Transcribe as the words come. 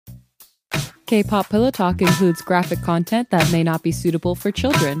K-Pop Pillow Talk includes graphic content that may not be suitable for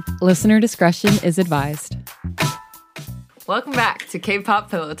children. Listener discretion is advised. Welcome back to K-Pop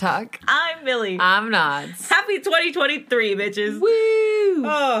Pillow Talk. I'm Millie. I'm Nods. Happy 2023, bitches. Woo!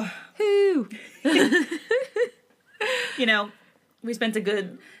 Oh. Woo! You know, we spent a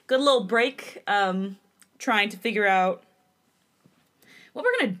good little break trying to figure out what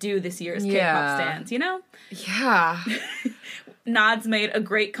we're going to do this year as K-pop stans, you know? Yeah. Nods made a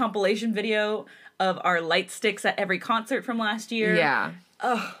great compilation video of our light sticks at every concert from last year. Yeah.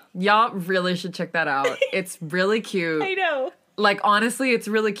 Oh. Y'all really should check that out. It's really cute. I know. Like, honestly, it's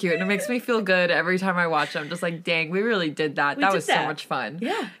really cute. And it makes me feel good every time I watch it. I'm just like, dang, we really did that. That was so much fun.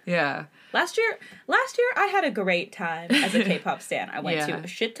 Yeah. Yeah. Last year, I had a great time as a K-pop stan. I went to a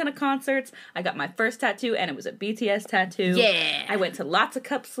shit ton of concerts. I got my first tattoo, and it was a BTS tattoo. Yeah. I went to lots of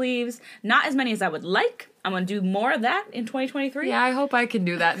cup sleeves. Not as many as I would like. I'm going to do more of that in 2023. Yeah, I hope I can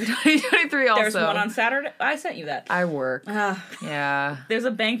do that in 2023 also. There's one on Saturday. I sent you that. I work. Yeah. There's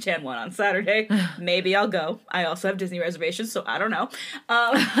a Bang Chan one on Saturday. Maybe I'll go. I also have Disney reservations, so I don't know.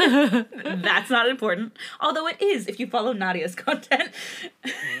 That's not important. Although it is if you follow Nadia's content.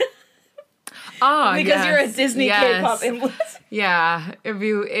 Oh, because you're a Disney K-pop influencer. Yeah,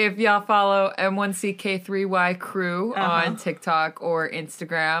 if y'all follow M1CK3Y crew on TikTok or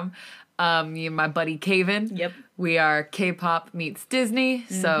Instagram, me and my buddy Kaven. Yep. We are K-pop meets Disney,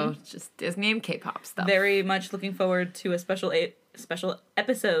 so just Disney and K-pop stuff. Very much looking forward to a special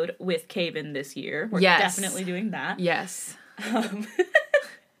episode with Kaven this year. We're definitely doing that. Yes. I'm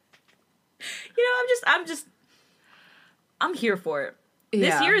here for it. Yeah.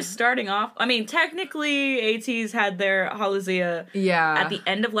 This year is starting off. I mean, technically, ATEEZ had their Hallelujah at the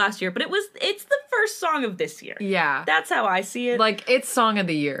end of last year, but it's the first song of this year. Yeah. That's how I see it. Like, it's song of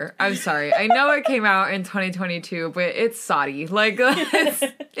the year. I'm sorry. I know it came out in 2022, but it's Saudi. Like,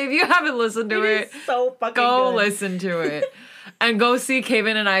 if you haven't listened to it, so fucking go good. listen to it. And go see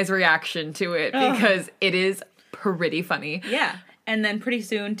Kaven and I's reaction to it, because it is pretty funny. Yeah. And then pretty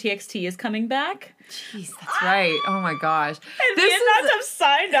soon, TXT is coming back. Jeez, that's right. Oh my gosh. And this is a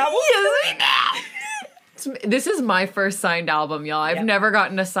signed album. This is my first signed album, y'all. I've never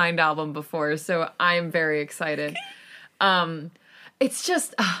gotten a signed album before, so I'm very excited. It's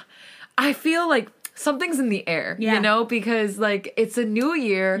just, I feel like something's in the air, you know, because like it's a new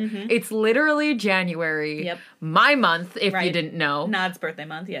year. It's literally January. Yep. My month, if you didn't know. Nad's birthday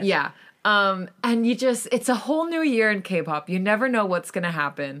month, yes. Yeah. And it's a whole new year in K-pop. You never know what's going to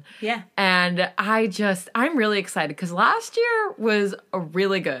happen. Yeah. And I'm really excited because last year was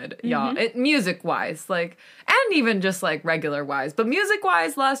really good, y'all. Music-wise, like, and even just like regular-wise. But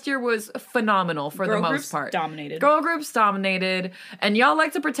music-wise, last year was phenomenal for the most part. Girl groups dominated. And y'all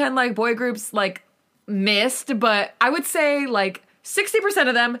like to pretend like boy groups, like, missed. But I would say, like, 60%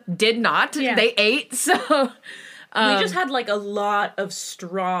 of them did not. Yeah. They ate, so... we just had, like, a lot of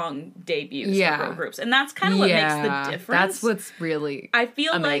strong debuts for girl groups. And that's kind of what makes the difference. That's what's really I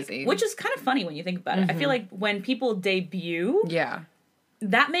feel amazing. Like, which is kind of funny when you think about it. I feel like when people debut,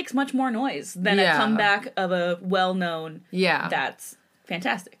 that makes much more noise than a comeback of a well-known that's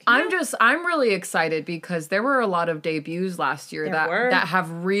fantastic. I'm really excited because there were a lot of debuts last year that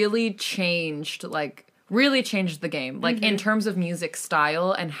have really changed, really changed the game. Like, in terms of music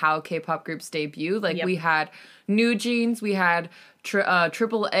style and how K-pop groups debut. Like, we had New Jeans, we had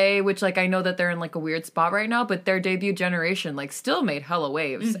Triple A, which, like, I know that they're in, like, a weird spot right now, but their debut generation, like, still made hella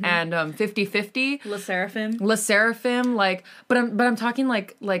waves. And 50/50. LE SSERAFIM, like, but I'm talking,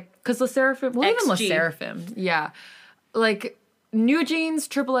 like, because LE SSERAFIM, well, even LE SSERAFIM, like, New Jeans,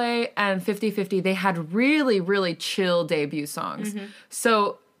 Triple A, and 50/50, they had really, really chill debut songs.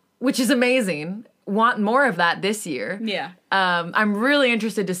 So, which is amazing. Want more of that this year. Yeah. I'm really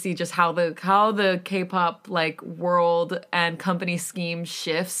interested to see just how the K-pop like world and company scheme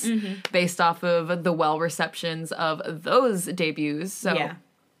shifts based off of the well receptions of those debuts. So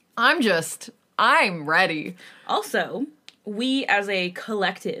I'm ready. Also, we as a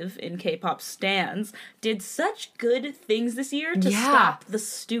collective in K-pop stans did such good things this year to stop the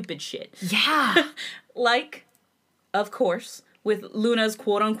stupid shit. Yeah. Like, of course, with Luna's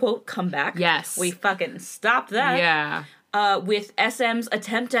quote-unquote comeback. Yes. We fucking stopped that. Yeah. With SM's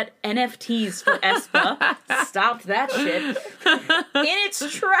attempt at NFTs for aespa. Stopped that shit in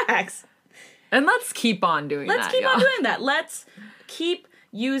its tracks. And let's keep on doing that. Let's keep on doing that. Let's keep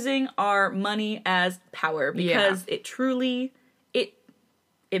using our money as power because it truly...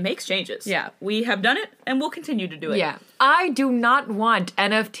 It makes changes. Yeah. We have done it, and we'll continue to do it. Yeah. I do not want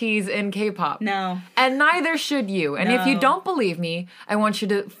NFTs in K-pop. No. And neither should you. And if you don't believe me, I want you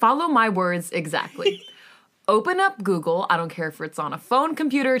to follow my words exactly. Open up Google, I don't care if it's on a phone,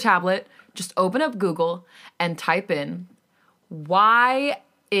 computer, tablet, just open up Google and type in, why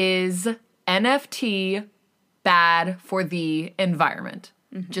is NFT bad for the environment?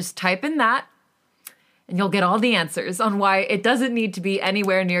 Mm-hmm. Just type in that, and you'll get all the answers on why it doesn't need to be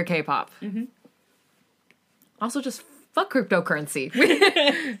anywhere near K-pop. Mm-hmm. Also, just fuck cryptocurrency.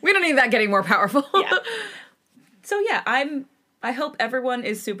 We don't need that getting more powerful. Yeah. So yeah, I hope everyone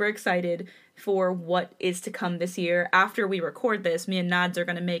is super excited for what is to come this year. After we record this, me and Nads are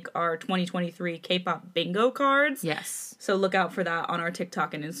going to make our 2023 K-pop bingo cards. Yes. So look out for that on our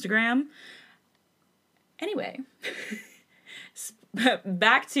TikTok and Instagram. Anyway,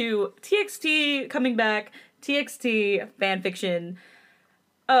 back to TXT coming back. TXT fanfiction.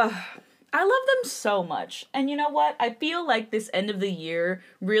 I love them so much. And you know what? I feel like this end of the year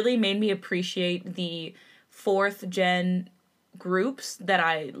really made me appreciate the 4th gen groups that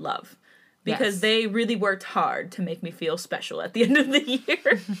I love. Because they really worked hard to make me feel special at the end of the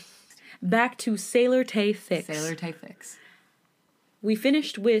year. Back to Sailor Tay Fix. Sailor Tay Fix. We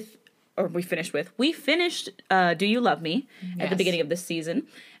finished Do You Love Me at the beginning of this season.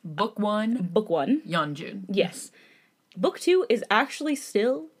 Book 1. Yeonjun. Yes. Book 2 is actually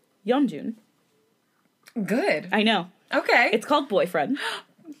still Yeonjun. Good. I know. Okay. It's called Boyfriend.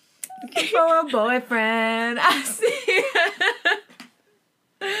 For a boyfriend. I see.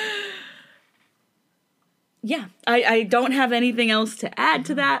 Yeah. I don't have anything else to add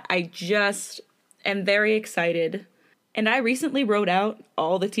to that. I just am very excited. And I recently wrote out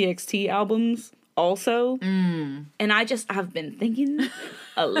all the TXT albums also. And I've been thinking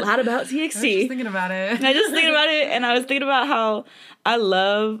a lot about TXT. I was just thinking about it. And I was thinking about how I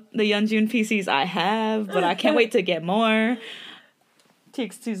love the Yeonjun PCs I have, but I can't wait to get more.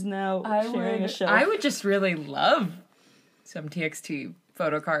 TXT's now sharing a shelf. I would just really love some TXT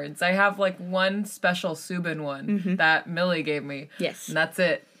photo cards. I have like one special Subin one that Millie gave me. Yes. And that's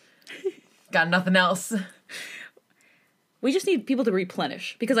it. Got nothing else. We just need people to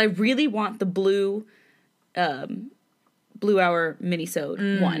replenish because I really want the blue hour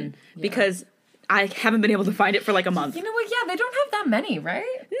minisode one because I haven't been able to find it for like a month. You know what? Yeah, they don't have that many, right?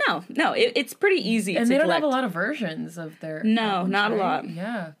 No, it's pretty easy and to they don't collect. have a lot of versions of their albums, not right? a lot.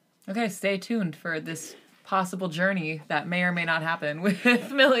 Yeah. Okay, stay tuned for this possible journey that may or may not happen with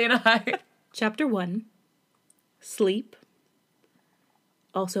Millie and I. Chapter 1, Sleep.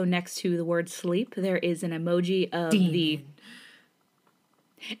 Also next to the word sleep, there is an emoji of demon.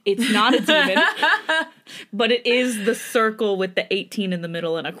 It's not a demon, but it is the circle with the 18 in the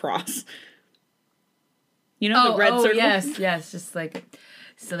middle and a cross. You know, the red circle? Yes, just like,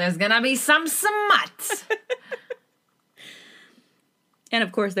 so there's gonna be some smut. And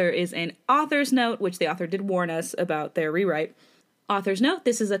of course there is an author's note, which the author did warn us about their rewrite. Author's note,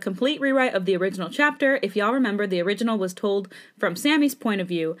 this is a complete rewrite of the original chapter. If y'all remember, the original was told from Sammy's point of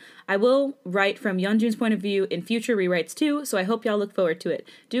view. I will write from Yeonjun's point of view in future rewrites too, so I hope y'all look forward to it.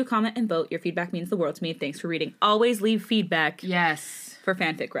 Do comment and vote. Your feedback means the world to me. Thanks for reading. Always leave feedback. Yes. For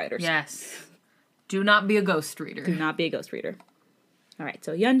fanfic writers. Yes. Do not be a ghost reader. Do not be a ghost reader. All right,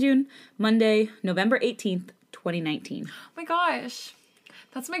 so Yeonjun, Monday, November 18th, 2019. Oh my gosh.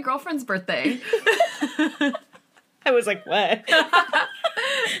 That's my girlfriend's birthday. I was like, what?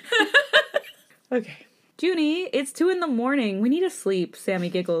 Okay. Junie, it's 2 a.m. We need to sleep, Sammy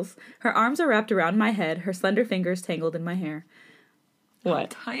giggles. Her arms are wrapped around my head, her slender fingers tangled in my hair.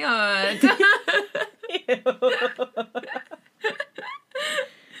 What? I'm tired.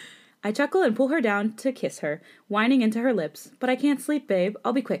 I chuckle and pull her down to kiss her, whining into her lips. But I can't sleep, babe.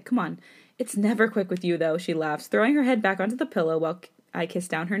 I'll be quick. Come on. It's never quick with you, though, she laughs, throwing her head back onto the pillow while I kiss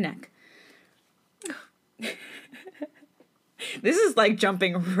down her neck. This is like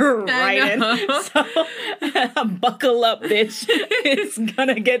jumping right in. So, buckle up, bitch. It's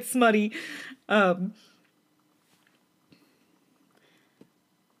gonna get smutty. I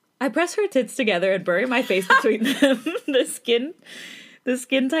press her tits together and bury my face between them. The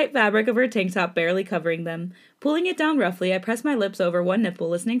skin-tight fabric of her tank top barely covering them. Pulling it down roughly, I press my lips over one nipple,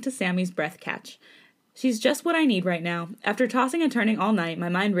 listening to Sammy's breath catch. She's just what I need right now. After tossing and turning all night, my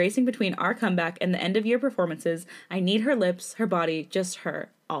mind racing between our comeback and the end-of-year performances, I need her lips, her body, just her,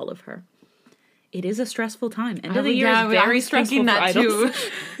 all of her. It is a stressful time. End of the year is very stressful for idols.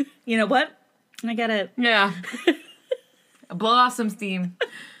 You know what? I gotta... Yeah. Blow off some steam.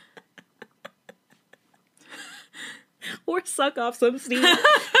 Or suck off some steam.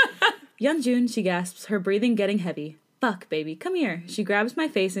 Yeonjun, she gasps, her breathing getting heavy. Fuck, baby, come here. She grabs my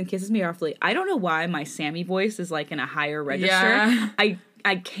face and kisses me roughly. I don't know why my Sammy voice is like in a higher register. Yeah.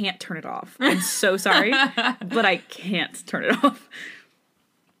 I can't turn it off. I'm so sorry, but I can't turn it off.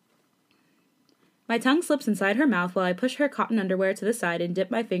 My tongue slips inside her mouth while I push her cotton underwear to the side and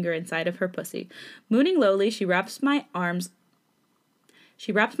dip my finger inside of her pussy. Mooning lowly, she wraps my arms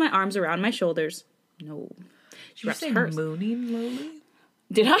around my shoulders. No. She wraps hers. Mooning lowly?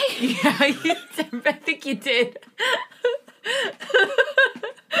 Did I? Yeah, I think you did.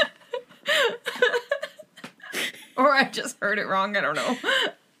 Or I just heard it wrong. I don't know.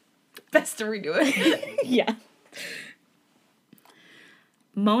 Best to redo it. Yeah.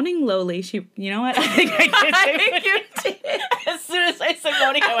 Moaning lowly, she... You know what? I think I did. You did. As soon as I said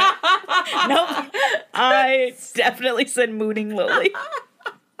moaning, I went, nope. I definitely said mooning lowly.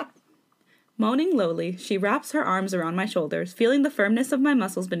 Moaning lowly, she wraps her arms around my shoulders, feeling the firmness of my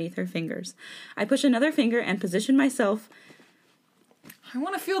muscles beneath her fingers. I push another finger and position myself... I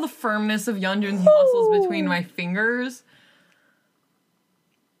want to feel the firmness of Yeonjun's muscles between my fingers.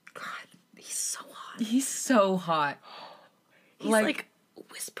 God, he's so hot. He's so hot. He's like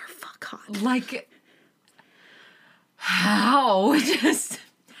whisper fuck hot. Like, how? Just,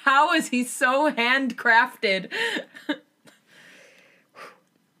 how is he so handcrafted?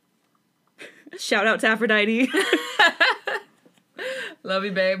 Shout out to Aphrodite. Love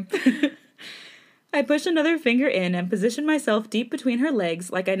you, babe. I push another finger in and position myself deep between her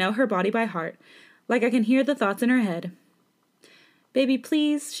legs like I know her body by heart, like I can hear the thoughts in her head. Baby,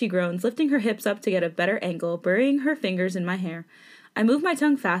 please, she groans, lifting her hips up to get a better angle, burying her fingers in my hair. I move my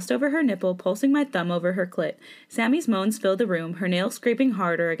tongue fast over her nipple, pulsing my thumb over her clit. Sammy's moans fill the room, her nails scraping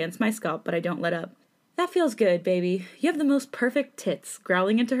harder against my scalp, but I don't let up. That feels good, baby. You have the most perfect tits.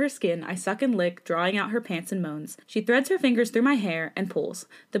 Growling into her skin, I suck and lick, drawing out her pants and moans. She threads her fingers through my hair and pulls.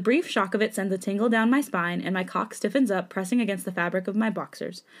 The brief shock of it sends a tingle down my spine, and my cock stiffens up, pressing against the fabric of my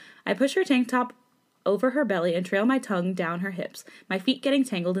boxers. I push her tank top over her belly and trail my tongue down her hips, my feet getting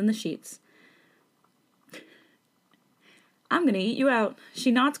tangled in the sheets. I'm gonna eat you out.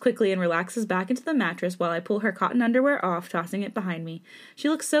 She nods quickly and relaxes back into the mattress while I pull her cotton underwear off, tossing it behind me. She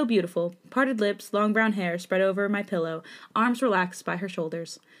looks so beautiful. Parted lips, long brown hair spread over my pillow, arms relaxed by her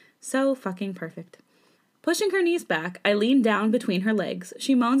shoulders. So fucking perfect. Pushing her knees back, I lean down between her legs.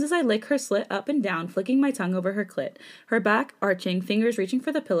 She moans as I lick her slit up and down, flicking my tongue over her clit, her back arching, fingers reaching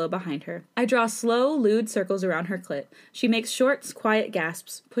for the pillow behind her. I draw slow, lewd circles around her clit. She makes short, quiet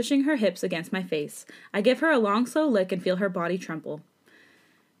gasps, pushing her hips against my face. I give her a long, slow lick and feel her body tremble.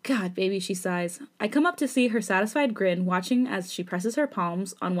 God, baby, she sighs. I come up to see her satisfied grin, watching as she presses her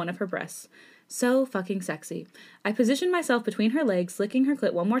palms on one of her breasts. So fucking sexy. I position myself between her legs, licking her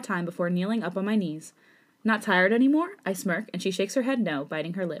clit one more time before kneeling up on my knees. Not tired anymore? I smirk, and she shakes her head no,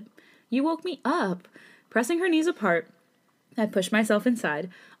 biting her lip. You woke me up. Pressing her knees apart, I push myself inside.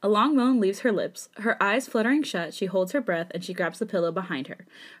 A long moan leaves her lips. Her eyes fluttering shut, she holds her breath, and she grabs the pillow behind her.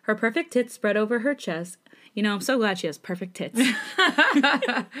 Her perfect tits spread over her chest. You know, I'm so glad she has perfect tits.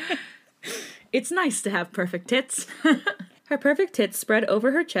 It's nice to have perfect tits. Her perfect tits spread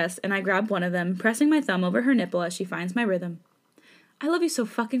over her chest, and I grab one of them, pressing my thumb over her nipple as she finds my rhythm. I love you so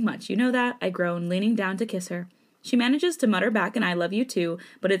fucking much, you know that? I groan, leaning down to kiss her. She manages to mutter back an I love you too,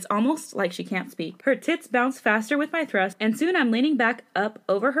 but it's almost like she can't speak. Her tits bounce faster with my thrust, and soon I'm leaning back up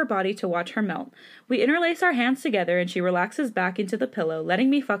over her body to watch her melt. We interlace our hands together, and she relaxes back into the pillow,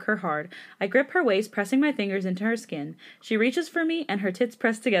 letting me fuck her hard. I grip her waist, pressing my fingers into her skin. She reaches for me, and her tits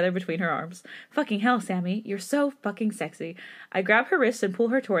press together between her arms. Fucking hell, Sammy, you're so fucking sexy. I grab her wrist and pull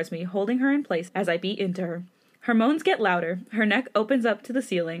her towards me, holding her in place as I beat into her. Her moans get louder. Her neck opens up to the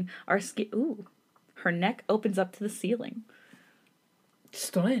ceiling. Her neck opens up to the ceiling.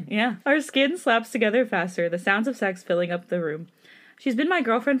 Stunning. Yeah. Our skin slaps together faster, the sounds of sex filling up the room. She's been my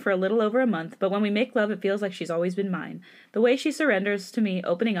girlfriend for a little over a month, but when we make love, it feels like she's always been mine. The way she surrenders to me,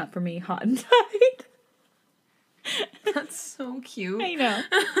 opening up for me, hot and tight. That's so cute. I know.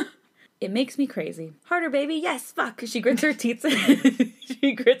 It makes me crazy. Harder, baby. Yes, fuck. She grits her teeth.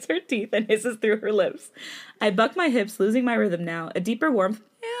 She grits her teeth and hisses through her lips. I buck my hips, losing my rhythm now. A deeper warmth.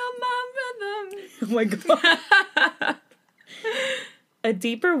 My rhythm. Oh my god. A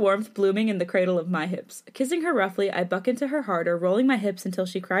deeper warmth blooming in the cradle of my hips. Kissing her roughly, I buck into her harder, rolling my hips until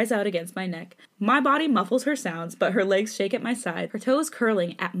she cries out against my neck. My body muffles her sounds, but her legs shake at my side, her toes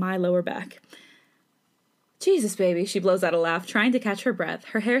curling at my lower back. Jesus, baby, she blows out a laugh, trying to catch her breath.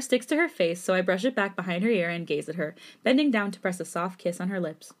 Her hair sticks to her face, so I brush it back behind her ear and gaze at her, bending down to press a soft kiss on her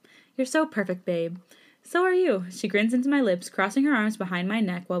lips. You're so perfect, babe. So are you. She grins into my lips, crossing her arms behind my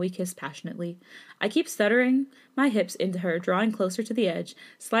neck while we kiss passionately. I keep stuttering my hips into her, drawing closer to the edge.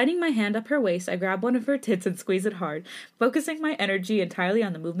 Sliding my hand up her waist, I grab one of her tits and squeeze it hard, focusing my energy entirely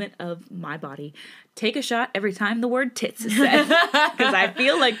on the movement of my body. Take a shot every time the word tits is said, because I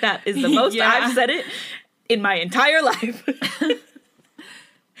feel like that is the most I've said it in my entire life.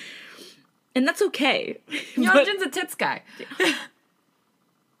 And that's okay. Yeonjun's a tits guy.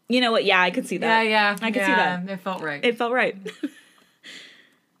 You know what? Yeah, I could see that. Yeah. I could see that. It felt right. It felt right.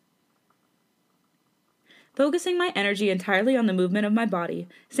 Focusing my energy entirely on the movement of my body,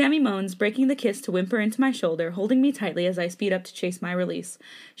 Sammy moans, breaking the kiss to whimper into my shoulder, holding me tightly as I speed up to chase my release.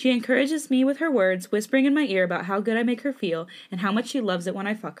 She encourages me with her words, whispering in my ear about how good I make her feel and how much she loves it when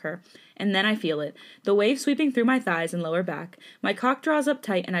I fuck her. And then I feel it, the wave sweeping through my thighs and lower back. My cock draws up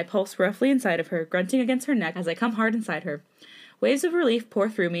tight and I pulse roughly inside of her, grunting against her neck as I come hard inside her. Waves of relief pour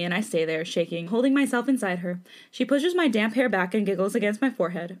through me and I stay there, shaking, holding myself inside her. She pushes my damp hair back and giggles against my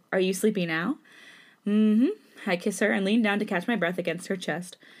forehead. Are you sleepy now? Mm-hmm. I kiss her and lean down to catch my breath against her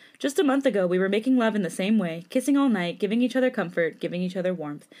chest. Just a month ago, we were making love in the same way, kissing all night, giving each other comfort, giving each other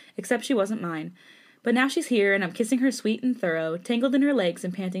warmth, except she wasn't mine. But now she's here, and I'm kissing her sweet and thorough, tangled in her legs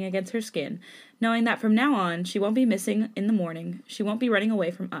and panting against her skin, knowing that from now on, she won't be missing in the morning, she won't be running away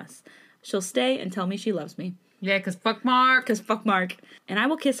from us. She'll stay and tell me she loves me. Yeah, 'cause fuck Mark. 'Cause fuck Mark. And I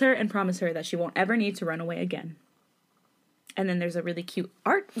will kiss her and promise her that she won't ever need to run away again. And then there's a really cute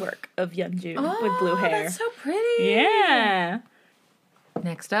artwork of Yeonjun with blue hair. That's so pretty. Yeah.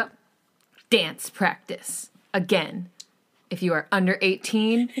 Next up, dance practice. Again, if you are under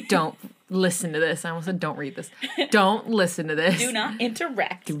 18, don't listen to this. I almost said don't read this. Don't listen to this. Do not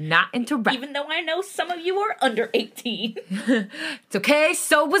interact. Do not interact. Even though I know some of you are under 18. It's okay,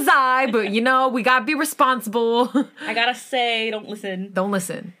 so was I, but we gotta be responsible. I gotta say, don't listen. Don't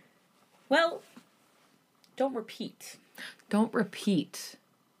listen. Well, don't repeat. Don't repeat.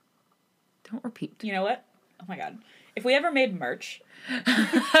 Don't repeat. You know what? Oh my god. If we ever made merch,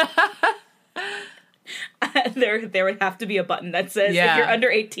 there would have to be a button that says, if you're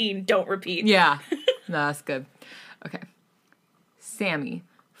under 18, don't repeat. Yeah. No, that's good. Okay. Sammy,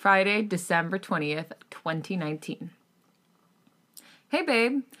 Friday, December 20th, 2019. Hey,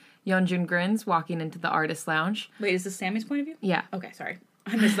 babe. Yeonjun grins, walking into the artist lounge. Wait, is this Sammy's point of view? Yeah. Okay, sorry.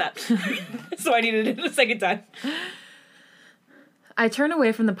 I missed that. So I needed it a second time. I turn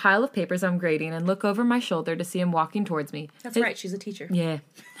away from the pile of papers I'm grading and look over my shoulder to see him walking towards me. That's right, she's a teacher. Yeah.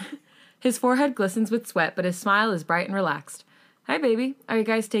 His forehead glistens with sweat, but his smile is bright and relaxed. Hi, baby. Are you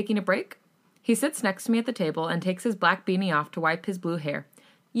guys taking a break? He sits next to me at the table and takes his black beanie off to wipe his blue hair.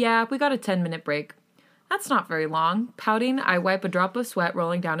 Yeah, we got a 10-minute break. That's not very long. Pouting, I wipe a drop of sweat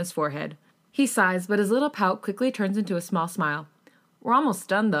rolling down his forehead. He sighs, but his little pout quickly turns into a small smile. We're almost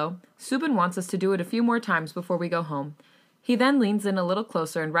done, though. Subin wants us to do it a few more times before we go home. He then leans in a little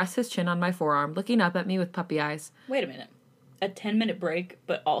closer and rests his chin on my forearm, looking up at me with puppy eyes. Wait a minute. A 10-minute break,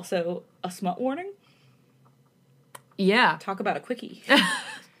 but also a smut warning? Yeah. Talk about a quickie.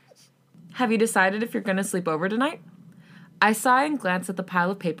 Have you decided if you're going to sleep over tonight? I sigh and glance at the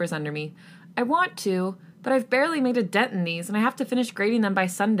pile of papers under me. I want to, but I've barely made a dent in these, and I have to finish grading them by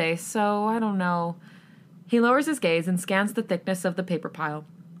Sunday, so I don't know. He lowers his gaze and scans the thickness of the paper pile.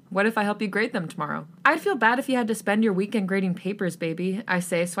 What if I help you grade them tomorrow? I'd feel bad if you had to spend your weekend grading papers, baby, I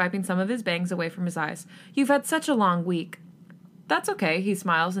say, swiping some of his bangs away from his eyes. You've had such a long week. That's okay, he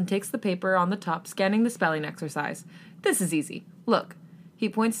smiles and takes the paper on the top, scanning the spelling exercise. This is easy. Look. He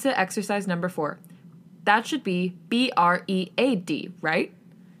points to exercise number 4. That should be B-R-E-A-D, right?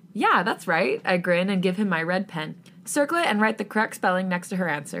 Yeah, that's right. I grin and give him my red pen. Circle it and write the correct spelling next to her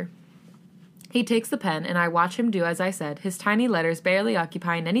answer. He takes the pen, and I watch him do as I said, his tiny letters barely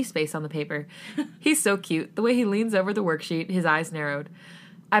occupying any space on the paper. He's so cute. The way he leans over the worksheet, his eyes narrowed.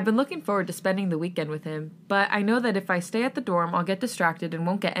 I've been looking forward to spending the weekend with him, but I know that if I stay at the dorm, I'll get distracted and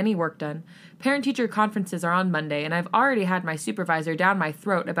won't get any work done. Parent-teacher conferences are on Monday, and I've already had my supervisor down my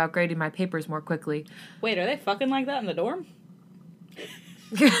throat about grading my papers more quickly. Wait, are they fucking like that in the dorm?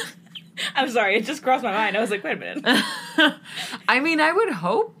 I'm sorry, it just crossed my mind. I was like, wait a minute. I mean, I would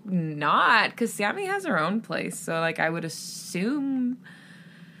hope not, because Sammy has her own place, so, I would assume...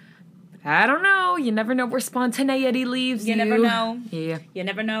 I don't know. You never know where spontaneity leaves you. You never know. Yeah. You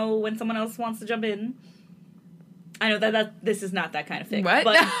never know when someone else wants to jump in. I know that this is not that kind of thing. What?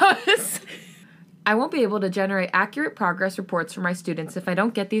 But I won't be able to generate accurate progress reports for my students if I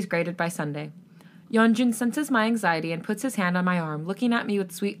don't get these graded by Sunday. Yeonjun senses my anxiety and puts his hand on my arm, looking at me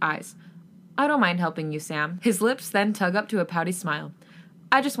with sweet eyes. I don't mind helping you, Sam. His lips then tug up to a pouty smile.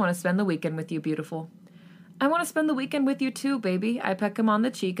 I just want to spend the weekend with you, beautiful. I want to spend the weekend with you too, baby. I peck him on the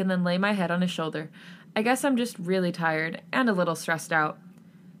cheek and then lay my head on his shoulder. I guess I'm just really tired and a little stressed out.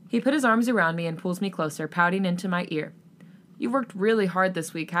 He put his arms around me and pulls me closer, pouting into my ear. You've worked really hard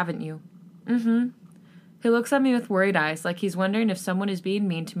this week, haven't you? Mm-hmm. He looks at me with worried eyes, like he's wondering if someone is being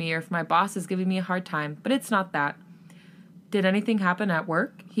mean to me or if my boss is giving me a hard time, but it's not that. Did anything happen at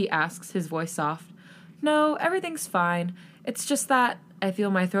work? He asks, his voice soft. No, everything's fine. It's just that I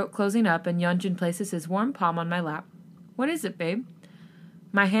feel my throat closing up, and Yeonjun places his warm palm on my lap. What is it, babe?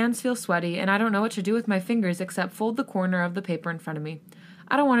 My hands feel sweaty, and I don't know what to do with my fingers except fold the corner of the paper in front of me.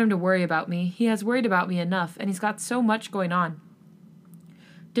 I don't want him to worry about me. He has worried about me enough, and he's got so much going on.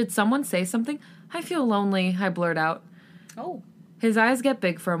 Did someone say something? I feel lonely, I blurt out. Oh. His eyes get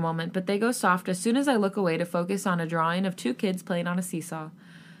big for a moment, but they go soft as soon as I look away to focus on a drawing of 2 kids playing on a seesaw.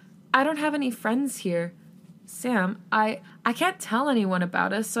 I don't have any friends here. Sam, I can't tell anyone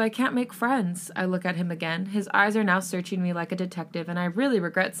about us, so I can't make friends. I look at him again. His eyes are now searching me like a detective, and I really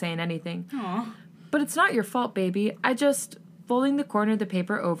regret saying anything. Aw. But it's not your fault, baby. Folding the corner of the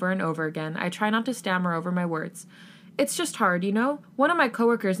paper over and over again, I try not to stammer over my words. It's just hard, you know? One of my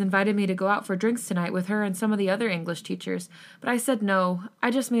coworkers invited me to go out for drinks tonight with her and some of the other English teachers, but I said no.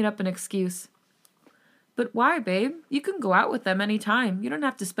 I just made up an excuse. But why, babe? You can go out with them any time. You don't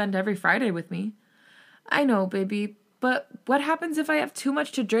have to spend every Friday with me. I know, baby, but what happens if I have too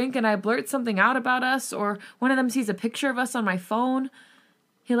much to drink and I blurt something out about us, or one of them sees a picture of us on my phone?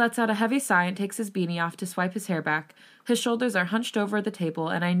 He lets out a heavy sigh and takes his beanie off to swipe his hair back. His shoulders are hunched over the table,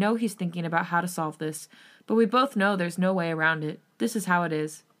 and I know he's thinking about how to solve this, but we both know there's no way around it. This is how it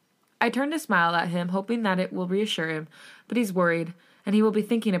is. I turn to smile at him, hoping that it will reassure him, but he's worried, and he will be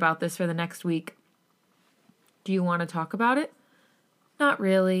thinking about this for the next week. Do you want to talk about it? Not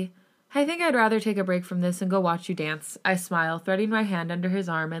really. I think I'd rather take a break from this and go watch you dance. I smile, threading my hand under his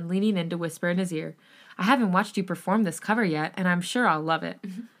arm and leaning in to whisper in his ear. I haven't watched you perform this cover yet, and I'm sure I'll love it.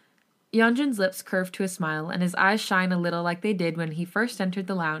 Yeonjun's lips curve to a smile, and his eyes shine a little like they did when he first entered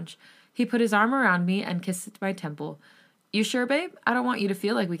the lounge. He put his arm around me and kissed my temple. You sure, babe? I don't want you to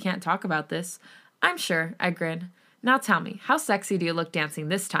feel like we can't talk about this. I'm sure, I grin. Now tell me, how sexy do you look dancing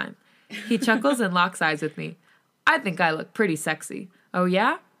this time? He chuckles and locks eyes with me. I think I look pretty sexy. Oh,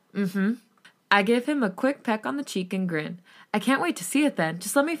 yeah? Mm-hmm. I give him a quick peck on the cheek and grin. I can't wait to see it then.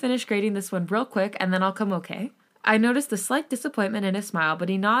 Just let me finish grading this one real quick and then I'll come, okay? I notice the slight disappointment in his smile, but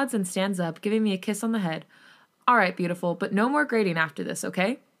he nods and stands up, giving me a kiss on the head. All right, beautiful, but no more grading after this,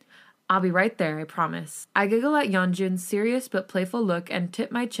 okay? I'll be right there, I promise. I giggle at Yeonjun's serious but playful look and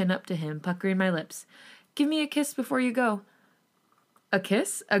tip my chin up to him, puckering my lips. Give me a kiss before you go. A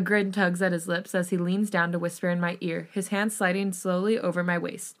kiss? A grin tugs at his lips as he leans down to whisper in my ear, his hand sliding slowly over my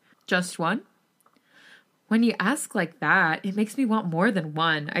waist. Just one? When you ask like that, it makes me want more than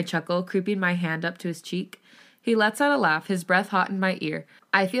one, I chuckle, creeping my hand up to his cheek. He lets out a laugh, his breath hot in my ear.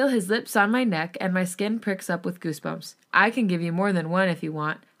 I feel his lips on my neck, and my skin pricks up with goosebumps. I can give you more than one if you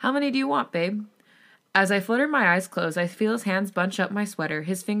want. How many do you want, babe? As I flutter my eyes closed, I feel his hands bunch up my sweater,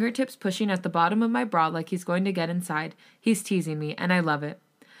 his fingertips pushing at the bottom of my bra like he's going to get inside. He's teasing me, and I love it.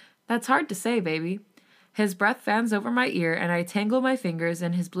 That's hard to say, baby. His breath fans over my ear, and I tangle my fingers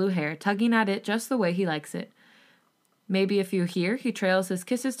in his blue hair, tugging at it just the way he likes it. Maybe if you hear, he trails his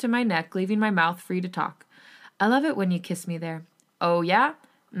kisses to my neck, leaving my mouth free to talk. I love it when you kiss me there. Oh, yeah?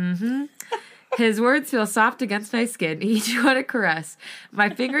 Mm-hmm. His words feel soft against my skin, each one a caress. My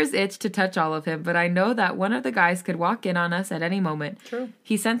fingers itch to touch all of him, but I know that one of the guys could walk in on us at any moment. True.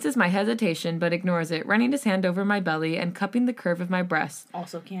 He senses my hesitation, but ignores it, running his hand over my belly and cupping the curve of my breast.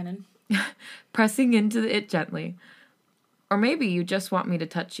 Also canon. Pressing into it gently. Or maybe you just want me to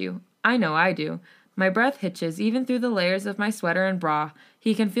touch you. I know I do. My breath hitches, even through the layers of my sweater and bra.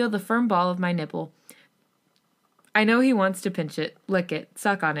 He can feel the firm ball of my nipple. I know he wants to pinch it, lick it,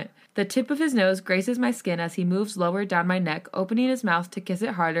 suck on it. The tip of his nose graces my skin as he moves lower down my neck, opening his mouth to kiss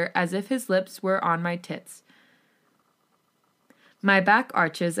it harder as if his lips were on my tits. My back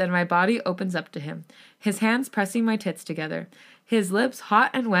arches and my body opens up to him, his hands pressing my tits together, his lips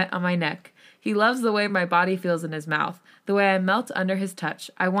hot and wet on my neck. He loves the way my body feels in his mouth, the way I melt under his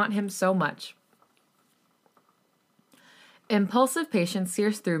touch. I want him so much. Impulsive patience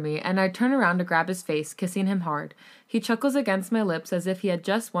sears through me, and I turn around to grab his face, kissing him hard. He chuckles against my lips as if he had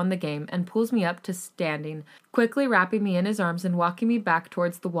just won the game and pulls me up to standing, quickly wrapping me in his arms and walking me back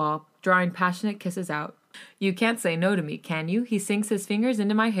towards the wall, drawing passionate kisses out. You can't say no to me, can you? He sinks his fingers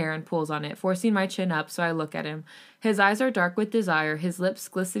into my hair and pulls on it, forcing my chin up so I look at him. His eyes are dark with desire, his lips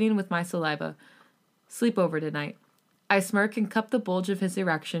glistening with my saliva. Sleep over tonight. I smirk and cup the bulge of his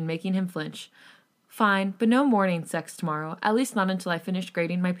erection, making him flinch. Fine, but no morning sex tomorrow, at least not until I finish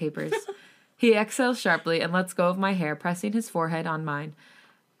grading my papers. He exhales sharply and lets go of my hair, pressing his forehead on mine.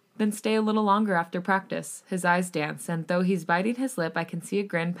 Then stay a little longer after practice. His eyes dance, and though he's biting his lip, I can see a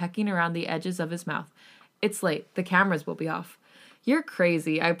grin pecking around the edges of his mouth. It's late. The cameras will be off. You're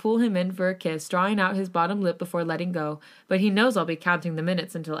crazy. I pull him in for a kiss, drawing out his bottom lip before letting go, but he knows I'll be counting the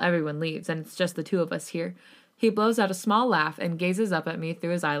minutes until everyone leaves, and it's just the two of us here. He blows out a small laugh and gazes up at me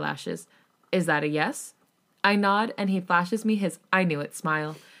through his eyelashes. Is that a yes? I nod, and he flashes me his I knew it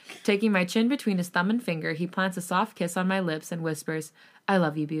smile. Taking my chin between his thumb and finger, he plants a soft kiss on my lips and whispers, I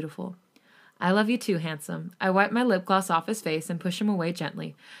love you, beautiful. I love you too, handsome. I wipe my lip gloss off his face and push him away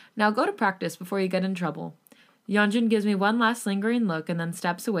gently. Now go to practice before you get in trouble. Yeonjun gives me one last lingering look and then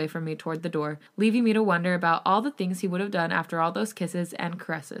steps away from me toward the door, leaving me to wonder about all the things he would have done after all those kisses and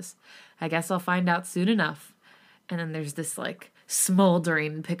caresses. I guess I'll find out soon enough. And then there's this, like,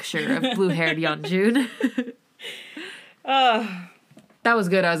 smoldering picture of blue-haired Yeonjun. That was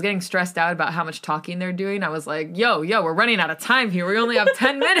good. I was getting stressed out about how much talking they're doing. I was like, yo, we're running out of time here. We only have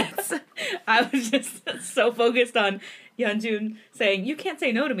 10 minutes. I was just so focused on Yeonjun saying, you can't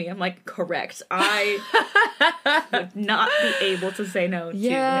say no to me. I'm like, correct. I would not be able to say no to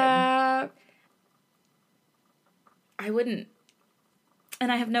him. I wouldn't.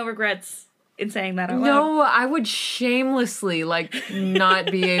 And I have no regrets in saying that out loud. No, I would shamelessly, like, not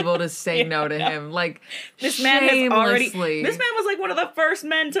be able to say no to him. Like, this man was like one of the first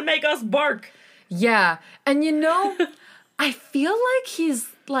men to make us bark. Yeah. And you know, I feel like he's,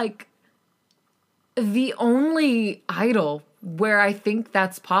 like, the only idol where I think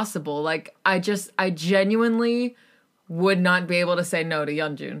that's possible. Like, I genuinely would not be able to say no to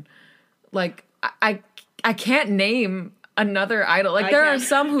Yeonjun. Like, I can't name another idol. Like, there are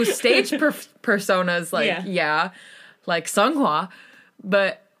some whose stage personas, like, like Seonghwa,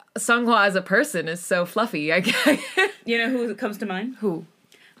 but Seonghwa as a person is so fluffy. You know who comes to mind? Who?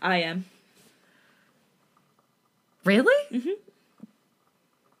 I.M. Really? Mm-hmm.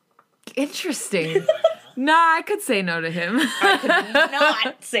 Interesting. Nah, I could say no to him. I could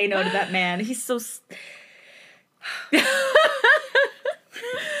not say no to that man. He's so...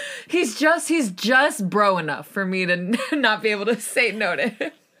 He's just bro enough for me to not be able to say no to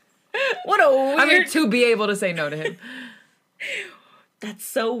him. What a weird... I mean, to be able to say no to him. That's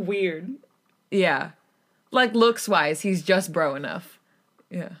so weird. Yeah. Like, looks-wise, he's just bro enough.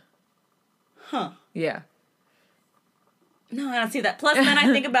 Yeah. Huh. Yeah. No, I don't see that. Plus, then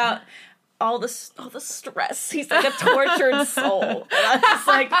I think about all the stress. He's like a tortured soul. And I'm just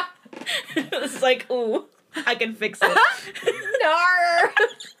like... it's like, ooh, I can fix it. No.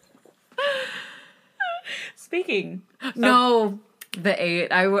 Speaking. No, the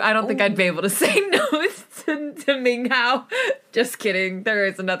 8. I don't think I'd be able to say no to Ming Hao. Just kidding. There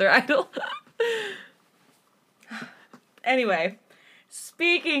is another idol. Anyway,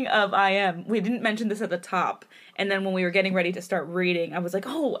 speaking of IM, we didn't mention this at the top. And then when we were getting ready to start reading, I was like,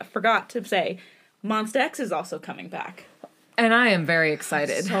 oh, I forgot to say, Monsta X is also coming back. And I am very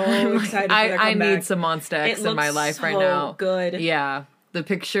excited. So excited for their I comeback. need some Monsta X in my life right now. Good. Yeah. The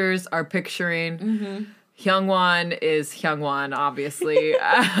pictures are picturing. Mm-hmm. Hyungwon is Hyungwon, obviously.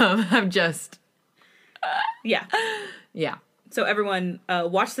 I'm just... yeah. Yeah. So everyone,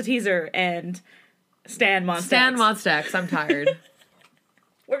 watch the teaser and stan Monsta X. Stan Monsta X. I'm tired.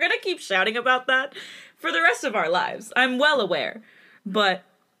 We're going to keep shouting about that for the rest of our lives. I'm well aware. But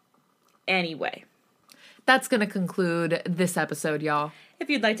anyway. That's going to conclude this episode, y'all. If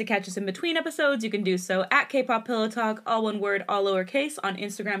you'd like to catch us in between episodes, you can do so at K-Pop Pillow Talk, all one word, all lowercase, on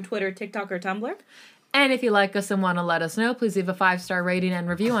Instagram, Twitter, TikTok, or Tumblr. And if you like us and want to let us know, please leave a 5-star rating and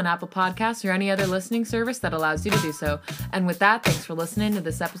review on Apple Podcasts or any other listening service that allows you to do so. And with that, thanks for listening to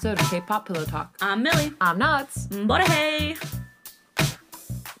this episode of K-Pop Pillow Talk. I'm Millie. I'm Nuts. Bye.